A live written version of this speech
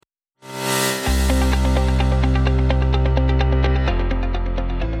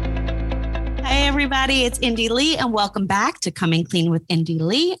everybody. It's Indy Lee, and welcome back to Coming Clean with Indy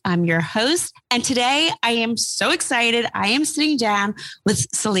Lee. I'm your host, and today I am so excited. I am sitting down with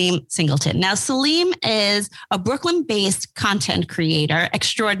Salim Singleton. Now, Salim is a Brooklyn-based content creator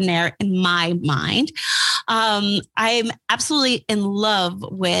extraordinaire in my mind. I'm absolutely in love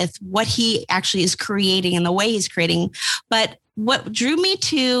with what he actually is creating and the way he's creating. But what drew me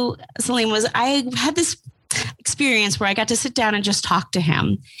to Salim was I had this experience where I got to sit down and just talk to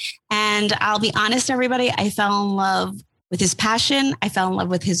him. And I'll be honest, everybody, I fell in love with his passion. I fell in love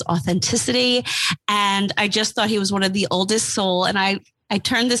with his authenticity. And I just thought he was one of the oldest soul. And I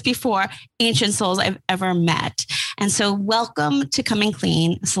turned this before ancient souls I've ever met. And so welcome to Coming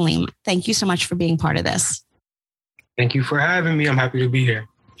Clean, Salim. Thank you so much for being part of this. Thank you for having me. I'm happy to be here.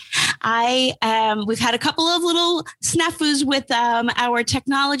 We've had a couple of little snafus with our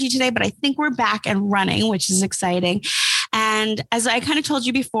technology today, but I think we're back and running, which is exciting. And as I kind of told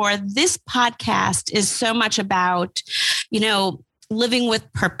you before, this podcast is so much about, living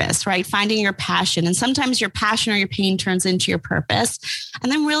with purpose, right? Finding your passion. And sometimes your passion or your pain turns into your purpose.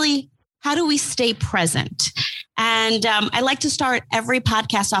 And then really, how do we stay present? And I like to start every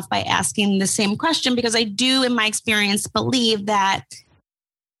podcast off by asking the same question, because I do, in my experience, believe that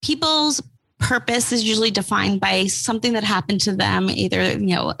people's purpose is usually defined by something that happened to them, either,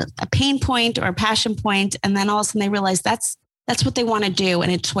 a pain point or a passion point. And then all of a sudden they realize that's what they want to do.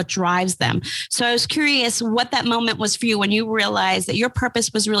 And it's what drives them. So I was curious what that moment was for you when you realized that your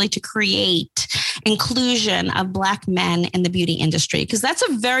purpose was really to create inclusion of Black men in the beauty industry. Because that's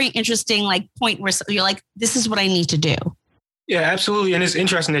a very interesting point where you're like, this is what I need to do. Yeah, absolutely. And it's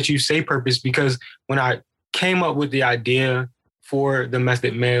interesting that you say purpose, because when I came up with the idea for the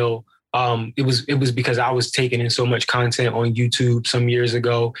Method Male, it was because I was taking in so much content on YouTube some years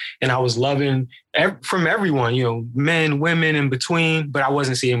ago, and I was loving from everyone, men, women, in between, but I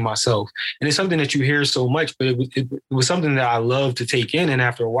wasn't seeing myself. And it's something that you hear so much, but it was something that I loved to take in. And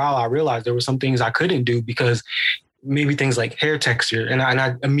after a while, I realized there were some things I couldn't do because maybe things like hair texture. And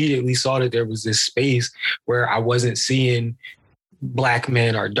I immediately saw that there was this space where I wasn't seeing Black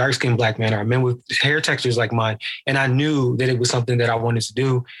men or dark-skinned Black men or men with hair textures like mine. And I knew that it was something that I wanted to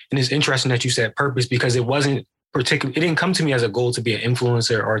do. And it's interesting that you said purpose, because it didn't come to me as a goal to be an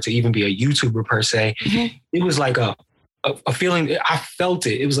influencer or to even be a YouTuber per se. Mm-hmm. It was like a feeling. I felt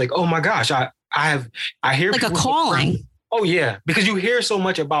it. It was like, oh my gosh, I hear like a calling. Oh yeah, because you hear so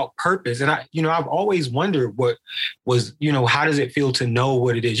much about purpose, and I've always wondered what was, how does it feel to know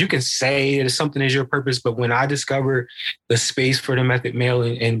what it is? You can say that something is your purpose, but when I discovered the space for the Method Male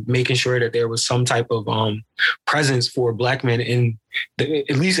and making sure that there was some type of presence for Black men in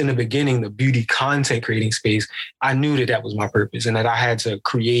at least in the beginning, the beauty content creating space, I knew that was my purpose, and that I had to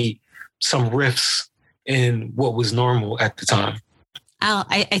create some rifts in what was normal at the time. Oh,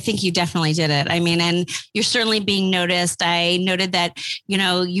 I think you definitely did it. I mean, and you're certainly being noticed. I noted that,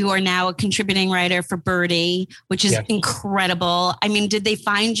 you are now a contributing writer for Byrdie, which is incredible. I mean, did they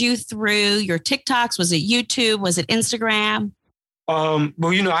find you through your TikToks? Was it YouTube? Was it Instagram? Well,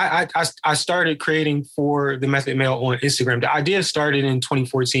 I started creating for the Method Male on Instagram. The idea started in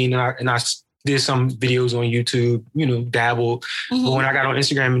 2014, and I did some videos on YouTube, dabbled. Mm-hmm. But when I got on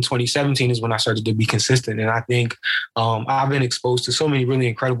Instagram in 2017 is when I started to be consistent. And I think I've been exposed to so many really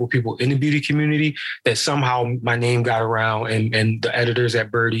incredible people in the beauty community that somehow my name got around, and the editors at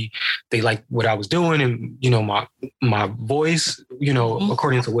Byrdie, they liked what I was doing and, my voice, mm-hmm.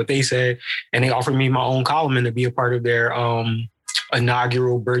 according to what they said. And they offered me my own column to be a part of their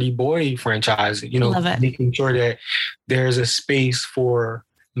inaugural Byrdie Boy franchise, making sure that there's a space for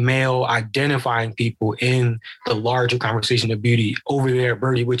male identifying people in the larger conversation of beauty over there at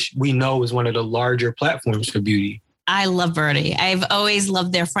Byrdie, which we know is one of the larger platforms for beauty. I love Byrdie. I've always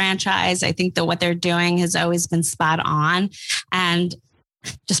loved their franchise. I think that what they're doing has always been spot on, and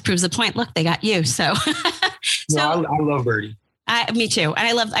just proves the point. Look, they got you. So, I love Byrdie. Me too.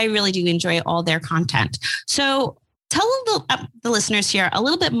 And I really do enjoy all their content. So tell the listeners here a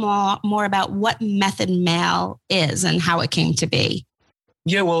little bit more about what Method Male is and how it came to be.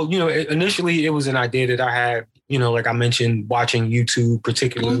 Yeah, well, initially it was an idea that I had, like I mentioned, watching YouTube,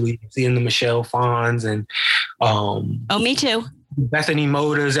 particularly seeing the Michelle Pfans and me too. Bethany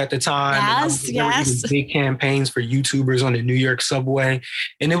Motors at the time. Yes. Big campaigns for YouTubers on the New York subway.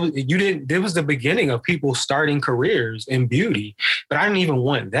 And it was the beginning of people starting careers in beauty, but I didn't even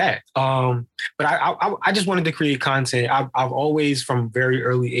want that. But I just wanted to create content. I've always, from very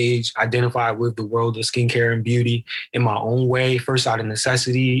early age, identified with the world of skincare and beauty in my own way. First out of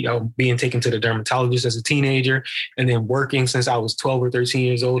necessity, being taken to the dermatologist as a teenager, and then working since I was 12 or 13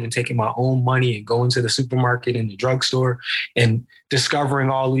 years old and taking my own money and going to the supermarket and the drugstore and and discovering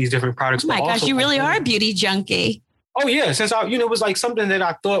all these different products. Oh my gosh, you really are a beauty junkie. Oh yeah. Since it was like something that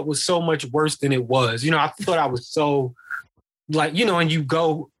I thought was so much worse than it was. I thought I was so like, and you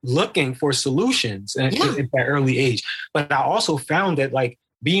go looking for solutions at that early age. But I also found that like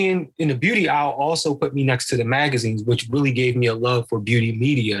being in the beauty aisle also put me next to the magazines, which really gave me a love for beauty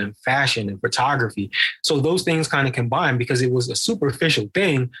media and fashion and photography. So those things kind of combined because it was a superficial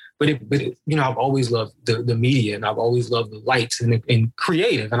thing, but I've always loved the media and I've always loved the lights and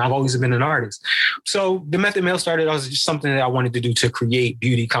creative, and I've always been an artist. So the Method Male started as just something that I wanted to do to create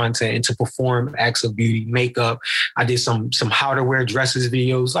beauty content and to perform acts of beauty, makeup. I did some how to wear dresses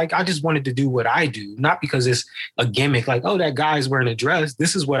videos. Like I just wanted to do what I do, not because it's a gimmick like, oh, that guy's wearing a dress.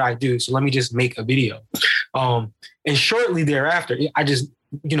 This is what I do. So let me just make a video. And shortly thereafter, I just,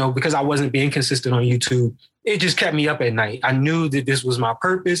 because I wasn't being consistent on YouTube, it just kept me up at night. I knew that this was my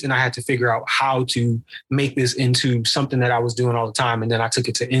purpose and I had to figure out how to make this into something that I was doing all the time. And then I took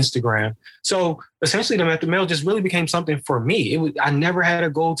it to Instagram. So essentially the Method Male just really became something for me. I never had a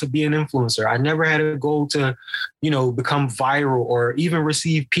goal to be an influencer. I never had a goal to, become viral or even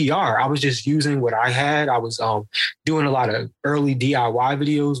receive PR. I was just using what I had. I was doing a lot of early DIY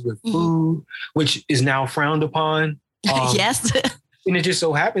videos with food, which is now frowned upon. Yes. And it just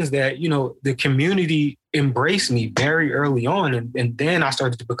so happens that, the community embraced me very early on. And then I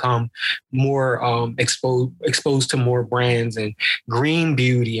started to become more exposed to more brands and green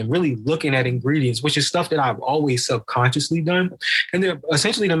beauty and really looking at ingredients, which is stuff that I've always subconsciously done. And then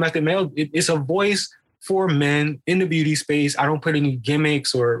essentially the Method Male, it's a voice for men in the beauty space. I don't put any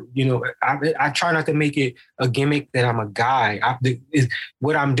gimmicks or, I try not to make it a gimmick that I'm a guy.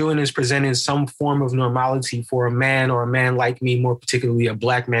 What I'm doing is presenting some form of normality for a man or a man like me, more particularly a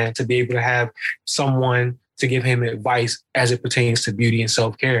Black man, to be able to have someone to give him advice as it pertains to beauty and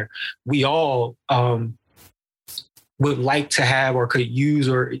self-care. We all would like to have or could use,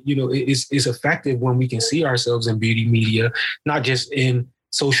 or, is effective when we can see ourselves in beauty media, not just in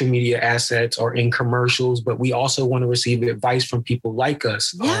social media assets or in commercials, but we also want to receive advice from people like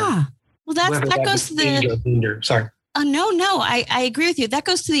us. Yeah. Well, that goes to the... Sorry. No, I agree with you. That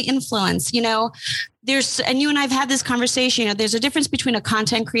goes to the influence. And you and I've had this conversation, there's a difference between a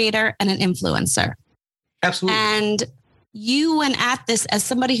content creator and an influencer. Absolutely. And you went at this as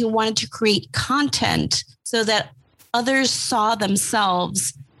somebody who wanted to create content so that others saw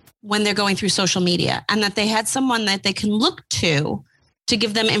themselves when they're going through social media and that they had someone that they can look to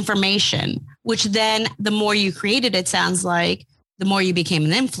give them information, which then the more you created, it sounds like, the more you became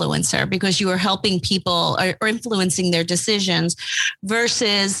an influencer because you were helping people or influencing their decisions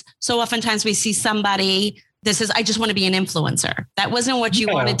versus so oftentimes we see somebody that says, I just want to be an influencer. That wasn't what you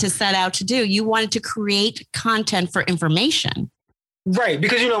wanted to set out to do. You wanted to create content for information. Right.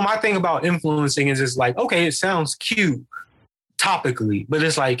 Because, my thing about influencing is it's like, okay, it sounds cute topically, but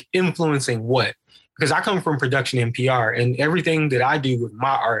it's like influencing what? Because I come from production and PR, and everything that I do with my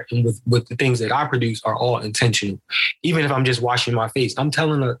art and with the things that I produce are all intentional. Even if I'm just washing my face, I'm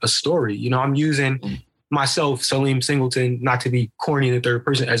telling a story. I'm using myself, Salim Singleton, not to be corny in the third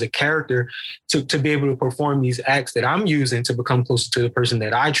person, as a character to be able to perform these acts that I'm using to become closer to the person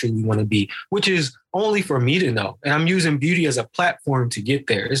that I truly want to be, which is only for me to know. And I'm using beauty as a platform to get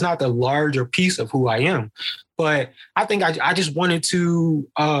there. It's not the larger piece of who I am. But I think I just wanted to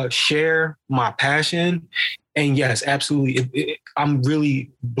share my passion. And yes, absolutely. I'm really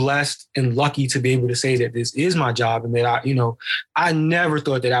blessed and lucky to be able to say that this is my job and that I never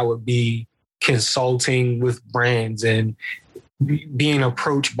thought that I would be consulting with brands and being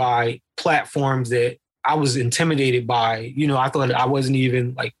approached by platforms that I was intimidated by. I thought I wasn't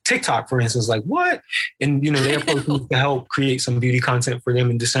even like TikTok, for instance, like what? And, they approached me to help create some beauty content for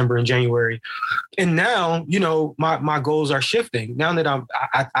them in December and January. And now, my goals are shifting. Now that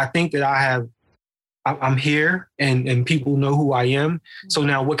I think that I'm here and people know who I am. So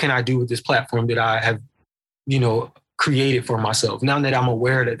now what can I do with this platform that I have, created for myself now that I'm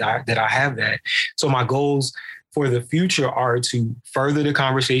aware that I have that? So my goals for the future are to further the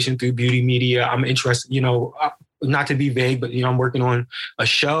conversation through beauty media. I'm interested, not to be vague, but, I'm working on a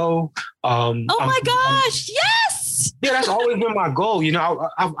show. My gosh. Yes. Yeah, that's always been my goal.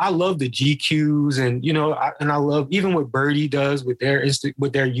 I love the GQs and I love even what Birdie does with their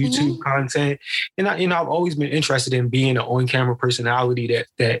YouTube content. And I've always been interested in being an on-camera personality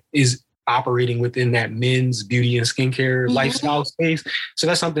that is operating within that men's beauty and skincare lifestyle space. So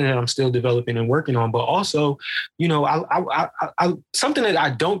that's something that I'm still developing and working on. But also, I something that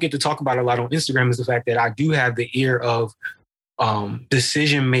I don't get to talk about a lot on Instagram is the fact that I do have the ear of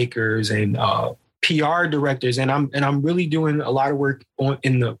decision makers and PR directors, and I'm really doing a lot of work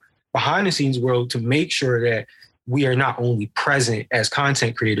in the behind the scenes world to make sure that we are not only present as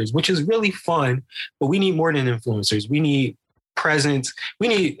content creators, which is really fun, but we need more than influencers. We need presence. We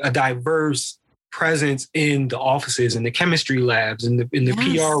need a diverse presence in the offices, in the chemistry labs, in the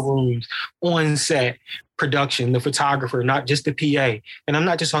PR rooms, on set, production, the photographer, not just the PA. And I'm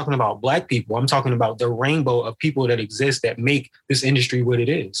not just talking about Black people. I'm talking about the rainbow of people that exist that make this industry what it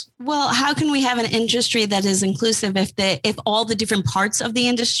is. Well, how can we have an industry that is inclusive if all the different parts of the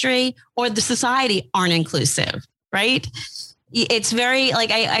industry or the society aren't inclusive, right? It's very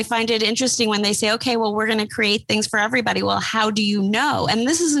I find it interesting when they say, okay, well, we're going to create things for everybody. Well, how do you know? And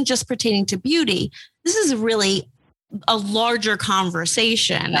this isn't just pertaining to beauty. This is really a larger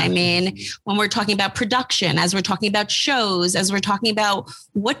conversation. I mean, when we're talking about production, as we're talking about shows, as we're talking about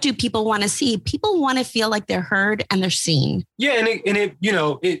what do people want to see, people want to feel like they're heard and they're seen. Yeah. And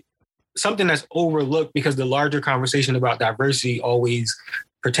it something that's overlooked because the larger conversation about diversity always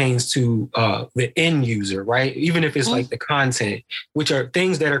pertains to the end user, right? Even if it's like the content, which are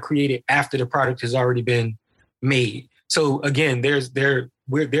things that are created after the product has already been made. So again, there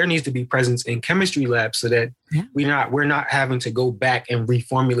needs to be presence in chemistry labs so that we're not having to go back and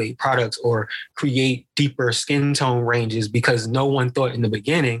reformulate products or create deeper skin tone ranges because no one thought in the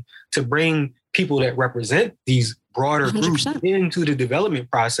beginning to bring people that represent these broader 100%. Groups into the development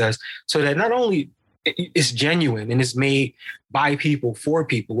process so that not only it's genuine and it's made by people for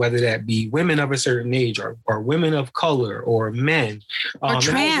people, whether that be women of a certain age or women of color or men. Or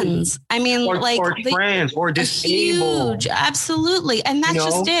trans. I mean, or trans or disabled. Huge, absolutely. And that's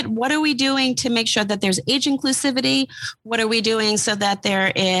just it. What are we doing to make sure that there's age inclusivity? What are we doing so that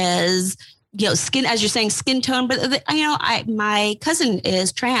there is, skin, as you're saying, skin tone? But, my cousin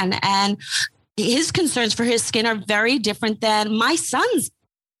is trans and his concerns for his skin are very different than my son's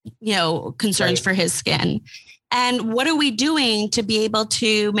concerns for his skin. And what are we doing to be able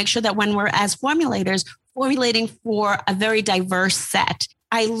to make sure that when we're as formulators, formulating for a very diverse set?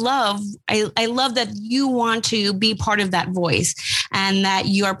 I love that you want to be part of that voice and that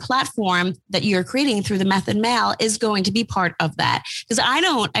your platform that you're creating through the Method Male is going to be part of that. Because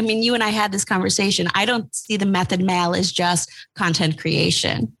you and I had this conversation. I don't see the Method Male as just content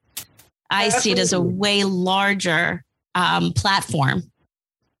creation. I see it as a way larger platform.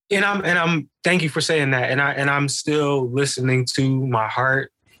 And I'm thank you for saying that. And I'm still listening to my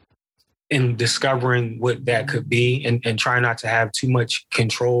heart and discovering what that could be and trying not to have too much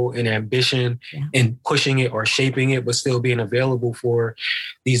control and ambition in pushing it or shaping it, but still being available for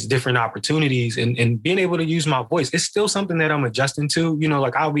these different opportunities and being able to use my voice. It's still something that I'm adjusting to,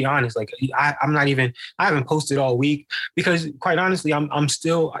 I'll be honest, I haven't posted all week because quite honestly, I'm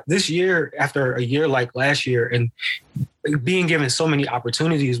still this year after a year like last year and being given so many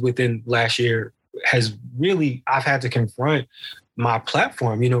opportunities within last year has really, I've had to confront my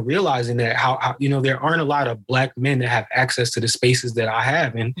platform, realizing that how there aren't a lot of Black men that have access to the spaces that I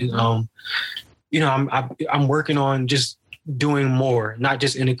have. And, I'm working on just doing more, not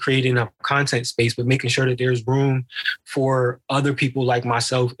just in creating a content space, but making sure that there's room for other people like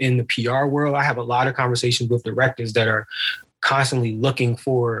myself in the PR world. I have a lot of conversations with directors that are constantly looking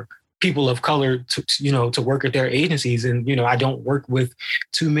for people of color to work at their agencies. And, I don't work with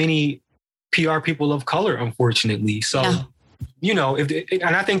too many PR people of color, unfortunately. So,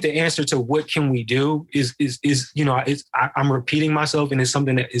 and I think the answer to what can we do is I'm repeating myself and it's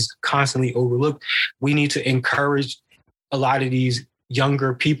something that is constantly overlooked. We need to encourage a lot of these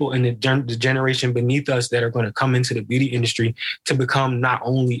younger people in the generation beneath us that are going to come into the beauty industry to become not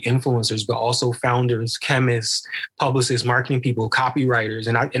only influencers, but also founders, chemists, publicists, marketing people, copywriters.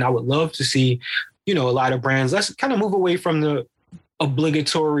 And I would love to see, a lot of brands, let's kind of move away from the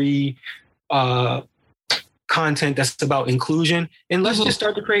obligatory content that's about inclusion. And let's just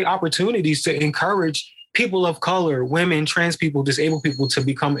start to create opportunities to encourage people of color, women, trans people, disabled people to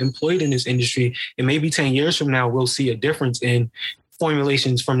become employed in this industry. And maybe 10 years from now, we'll see a difference in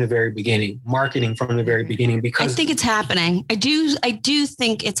formulations from the very beginning, marketing from the very beginning, because I think it's happening. I do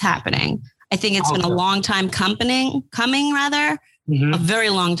think it's happening. I think it's been a long time coming, a very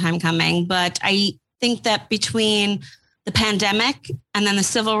long time coming. But I think that between the pandemic and then the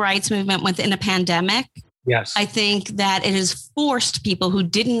civil rights movement within a pandemic, yes, I think that it has forced people who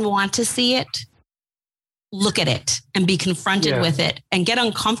didn't want to see it, look at it and be confronted with it and get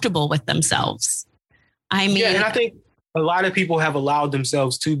uncomfortable with themselves. And I think a lot of people have allowed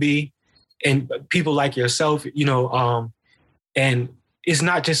themselves to be, and people like yourself, and it's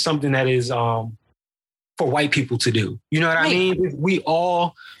not just something that is for white people to do. You know what I mean? We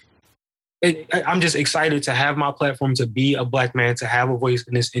all, I'm just excited to have my platform, to be a Black man, to have a voice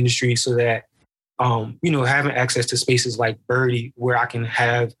in this industry so that, having access to spaces like Byrdie where I can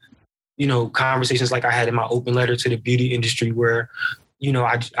have conversations like I had in my open letter to the beauty industry where,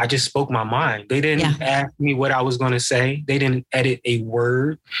 I just spoke my mind. They didn't ask me what I was going to say. They didn't edit a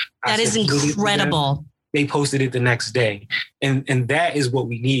word. That is incredible. They posted it the next day. And that is what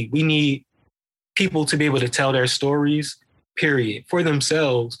we need. We need people to be able to tell their stories, period, for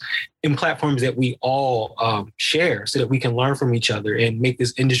themselves in platforms that we all share so that we can learn from each other and make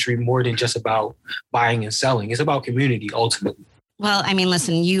this industry more than just about buying and selling. It's about community, ultimately. Well, I mean,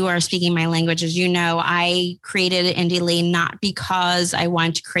 listen, you are speaking my language. As you know, I created IndieLee not because I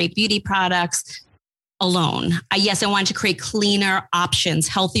wanted to create beauty products alone. Yes, I wanted to create cleaner options,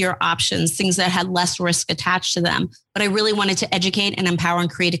 healthier options, things that had less risk attached to them. But I really wanted to educate and empower and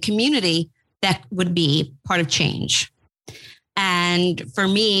create a community that would be part of change. And for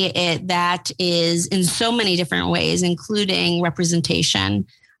me, that is in so many different ways, including representation.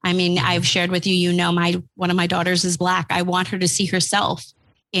 I mean, I've shared with you, one of my daughters is Black. I want her to see herself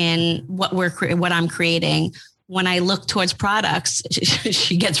in what I'm creating. When I look towards products,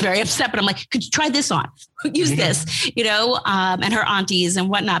 she gets very upset, but I'm like, could you try this on? Use this, and her aunties and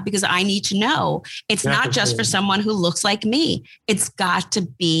whatnot, because I need to know it's not just for someone who looks like me. It's got to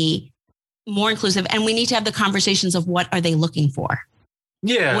be more inclusive. And we need to have the conversations of what are they looking for?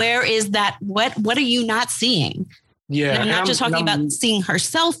 Yeah. Where is that? What are you not seeing? Yeah. And I'm not just talking about seeing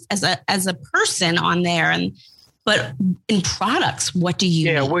herself as a person on there, but in products, what do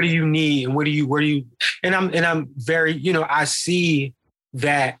you need? What do you need? And where do you, and I'm very, I see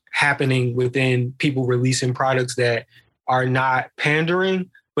that happening within people releasing products that are not pandering,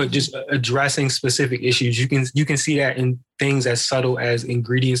 but just addressing specific issues. You can see that in things as subtle as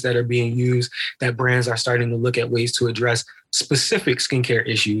ingredients that are being used, that brands are starting to look at ways to address specific skincare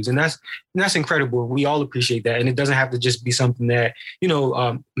issues. And that's incredible. We all appreciate that. And it doesn't have to just be something that,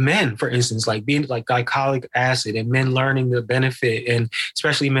 men, for instance, like being like glycolic acid and men learning the benefit, and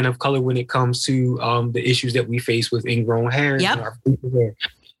especially men of color when it comes to the issues that we face with ingrown hair and our facial hair.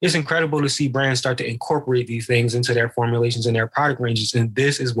 It's incredible to see brands start to incorporate these things into their formulations and their product ranges. And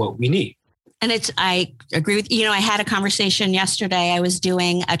this is what we need. And I agree with, I had a conversation yesterday. I was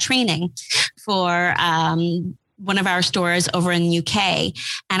doing a training for one of our stores over in the UK.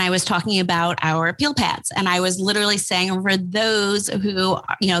 And I was talking about our peel pads. And I was literally saying, for those who,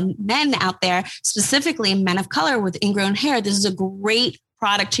 men out there, specifically men of color with ingrown hair, this is a great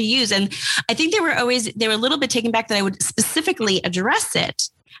product to use. And I think they were a little bit taken back that I would specifically address it.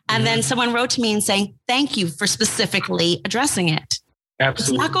 And then someone wrote to me and saying, thank you for specifically addressing it.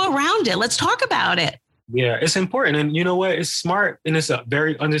 Absolutely. Let's not go around it. Let's talk about it. Yeah, it's important. And you know what? It's smart, and it's a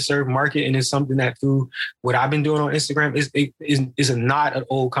very underserved market. And it's something that through what I've been doing on Instagram is not an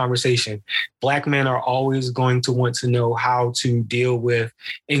old conversation. Black men are always going to want to know how to deal with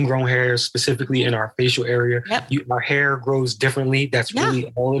ingrown hair, specifically in our facial area. Yep. Our hair grows differently. That's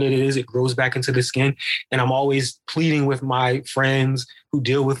really all that it is. It grows back into the skin. And I'm always pleading with my friends who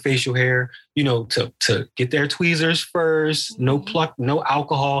deal with facial hair, to get their tweezers first, no pluck, no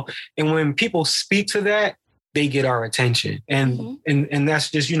alcohol. And when people speak to that, they get our attention. And that's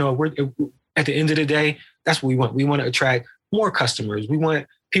just, we're at the end of the day, that's what we want. We want to attract more customers. We want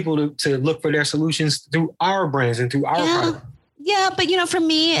people to look for their solutions through our brands and through our products. Yeah. But, for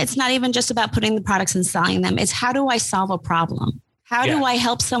me, it's not even just about putting the products and selling them. It's how do I solve a problem? How do I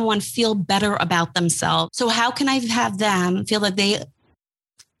help someone feel better about themselves? So how can I have them feel that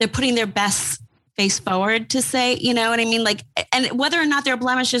they're putting their best face forward to say, you know what I mean? Like, and whether or not there are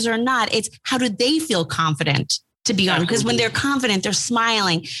blemishes or not, it's how do they feel confident to be on? Because when they're confident, they're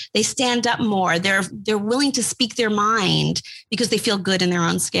smiling, they stand up more, they're willing to speak their mind because they feel good in their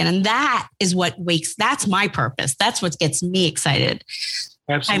own skin. And that is what that's my purpose. That's what gets me excited.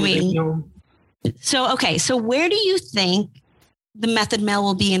 Absolutely. I mean, so where do you think the Method Male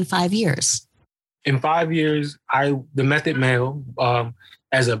will be in 5 years? In 5 years, the Method Male,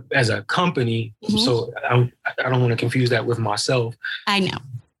 as a company, so I don't want to confuse that with myself. I know.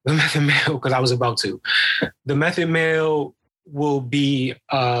 The Method Male, because I was about to. The Method Male will be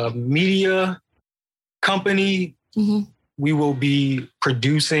a media company. We will be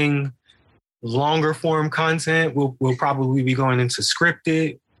producing longer form content. We'll probably be going into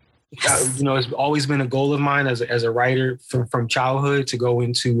scripted. It's always been a goal of mine as a writer from childhood to go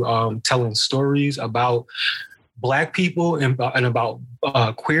into telling stories about Black people and about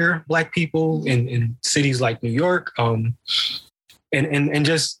queer Black people in cities like New York. And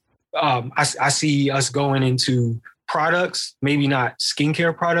just I see us going into products, maybe not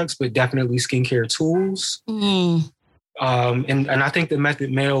skincare products, but definitely skincare tools. And I think the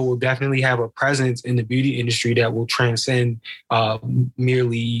Method Male will definitely have a presence in the beauty industry that will transcend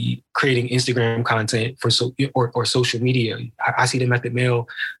merely creating Instagram content for or social media. I see the Method Male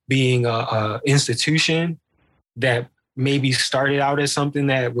being a institution that maybe started out as something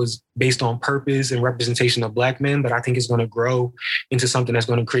that was based on purpose and representation of Black men, but I think it's going to grow into something that's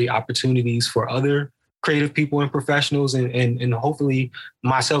going to create opportunities for other creative people and professionals, and hopefully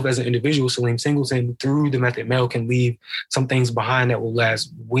myself as an individual, Salim Singleton, through the Method Male, can leave some things behind that will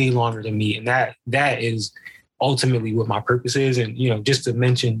last way longer than me. And that is ultimately what my purpose is. And, you know, just to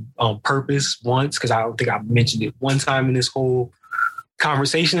mention purpose once, because I don't think I've mentioned it one time in this whole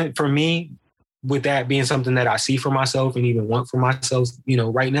conversation, for me, with that being something that I see for myself and even want for myself, you know,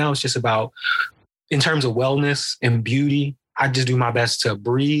 right now it's just about, in terms of wellness and beauty, I just do my best to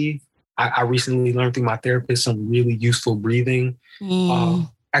breathe. I recently learned through my therapist some really useful breathing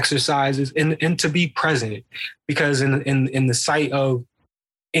exercises and to be present, because in the sight of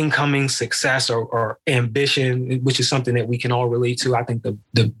incoming success or ambition, which is something that we can all relate to, I think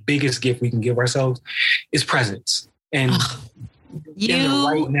the biggest gift we can give ourselves is presence. And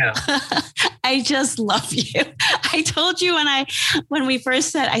right now. I just love you. I told you when we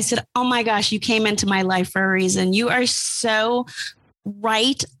first met, I said, oh my gosh, you came into my life for a reason. You are so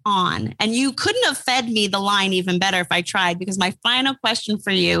right on. And you couldn't have fed me the line even better if I tried, because my final question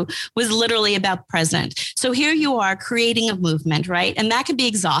for you was literally about present. So here you are creating a movement, right? And that could be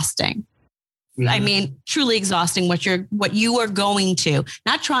exhausting. Mm-hmm. I mean, truly exhausting what you are going to,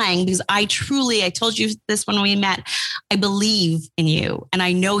 not trying, because I told you this when we met, I believe in you and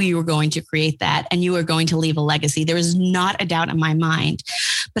I know you are going to create that and you are going to leave a legacy. There is not a doubt in my mind.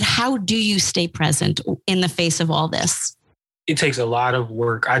 But how do you stay present in the face of all this? It takes a lot of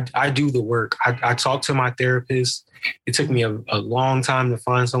work. I do the work. I talk to my therapist. It took me a long time to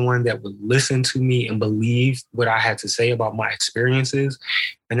find someone that would listen to me and believe what I had to say about my experiences.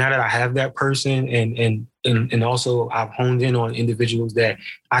 And now that I have that person and also I've honed in on individuals that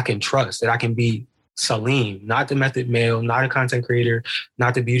I can trust, that I can be Salim, not the Method Male, not a content creator,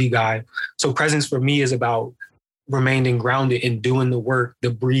 not the beauty guy. So presence for me is about remaining grounded in doing the work, the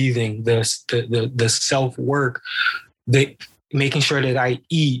breathing, the self-work, making sure that I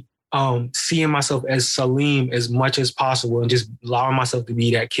eat, seeing myself as Salim as much as possible and just allowing myself to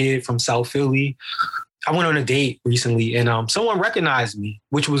be that kid from South Philly. I went on a date recently and someone recognized me,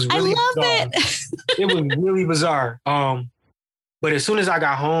 which was really bizarre. It was really bizarre. But as soon as I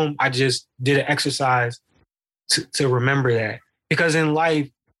got home, I just did an exercise to remember that. Because in life,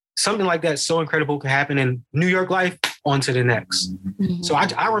 something like that so incredible can happen in New York life, on to the next. Mm-hmm. So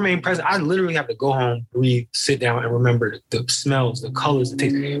I remain present. I literally have to go home, breathe, sit down and remember the smells, the colors, the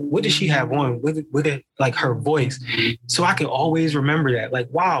taste. What did she have on? With it, like her voice. So I can always remember that. Like,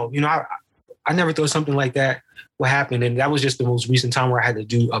 wow, you know, I never thought something like that would happen. And that was just the most recent time where I had to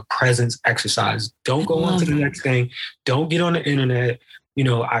do a presence exercise. Don't go on to the next thing. Don't get on the internet. You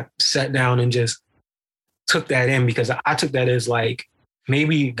know, I sat down and just took that in, because I took that as like,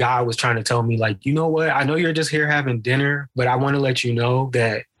 maybe God was trying to tell me, like, you know what? I know you're just here having dinner, but I want to let you know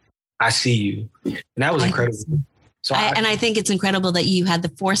that I see you. And that was incredible. So I think it's incredible that you had the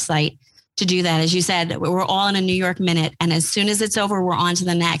foresight to do that. As you said, we're all in a New York minute. And as soon as it's over, we're on to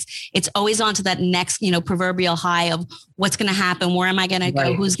the next. It's always on to that next, you know, proverbial high of what's going to happen. Where am I going to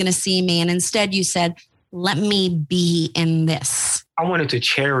go? Who's going to see me? And instead you said, let me be in this. I wanted to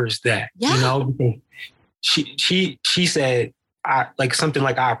cherish that, you know, she said, I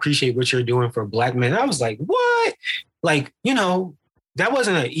appreciate what you're doing for Black men. And I was like, what? Like, you know, that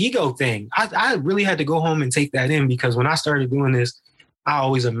wasn't an ego thing. I really had to go home and take that in, because when I started doing this, I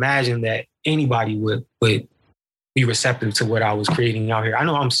always imagined that anybody would be receptive to what I was creating out here. I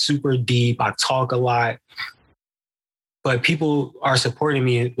know I'm super deep. I talk a lot, but people are supporting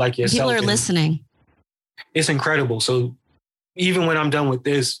me like yourself. People are listening. It's incredible. So even when I'm done with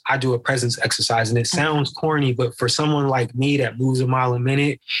this, I do a presence exercise, and it sounds corny, but for someone like me that moves a mile a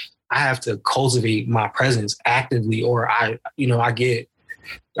minute, I have to cultivate my presence actively, or I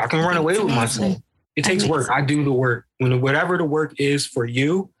can run away with myself. It takes work. I do the work. Whatever the work is for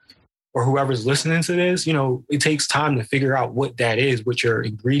you or whoever's listening to this, you know, it takes time to figure out what that is, what your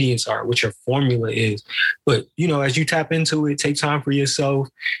ingredients are, what your formula is. But, you know, as you tap into it, take time for yourself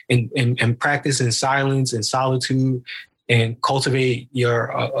and practice in silence and solitude. And cultivate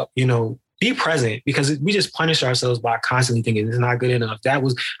your, be present, because we just punish ourselves by constantly thinking it's not good enough.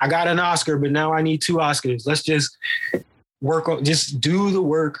 I got an Oscar, but now I need 2 Oscars. Let's just just do the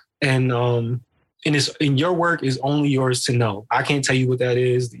work. And your work is only yours to know. I can't tell you what that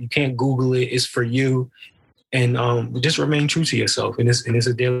is. You can't Google it. It's for you. And just remain true to yourself. And it's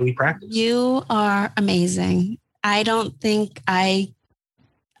a daily practice. You are amazing. I don't think I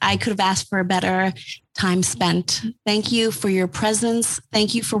could have asked for a better time spent. Thank you for your presence.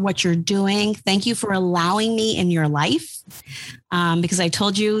 Thank you for what you're doing. Thank you for allowing me in your life. Because I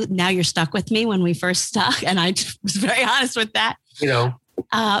told you, now you're stuck with me when we first stuck. And I was very honest with that.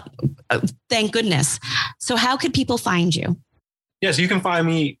 Thank goodness. So how could people find you? Yes, you can find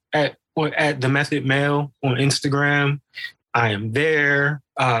me at The Method Male on Instagram. I am there.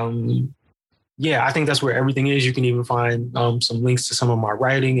 I think that's where everything is. You can even find some links to some of my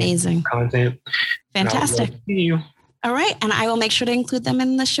writing and content. Fantastic. You. All right. And I will make sure to include them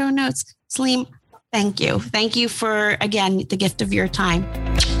in the show notes. Salim, thank you. Thank you for, again, the gift of your time.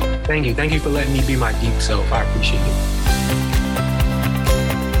 Thank you. Thank you for letting me be my deep self. I appreciate it.